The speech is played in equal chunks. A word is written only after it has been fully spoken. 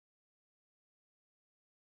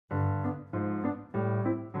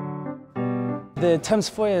The term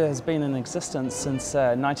Savoy has been in existence since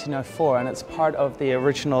 1904, and it's part of the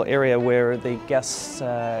original area where the guests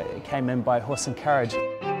came in by horse and carriage.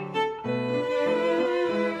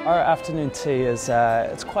 Our afternoon tea is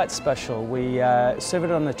it's quite special. We serve it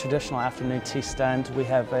on the traditional afternoon tea stand. We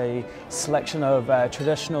have a selection of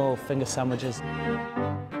traditional finger sandwiches.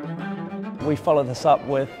 We follow this up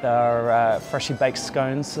with our freshly baked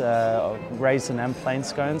scones, raisin and plain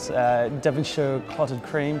scones, Devonshire clotted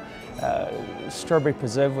cream, strawberry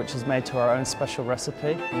preserve, which is made to our own special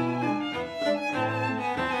recipe.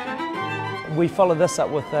 We follow this up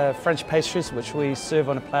with French pastries, which we serve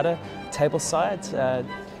on a platter, tableside,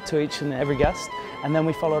 to each and every guest. And then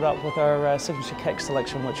we follow it up with our signature cake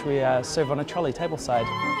selection, which we serve on a trolley tableside.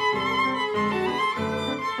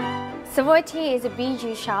 Savoy Tea is a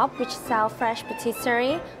bijou shop which sells fresh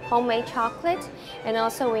patisserie, homemade chocolate, and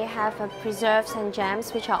also we have preserves and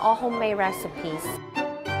jams which are all homemade recipes.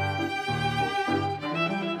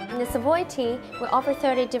 In the Savoy Tea, we offer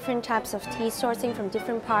 30 different types of tea sourcing from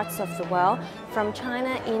different parts of the world, from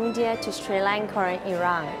China, India to Sri Lanka and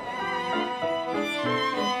Iran.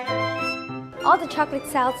 All the chocolate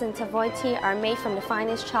sales in Savoy Tea are made from the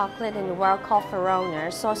finest chocolate in the world called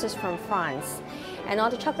Verona, sources from France. And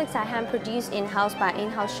all the chocolates are hand-produced in-house by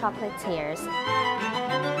in-house chocolatiers.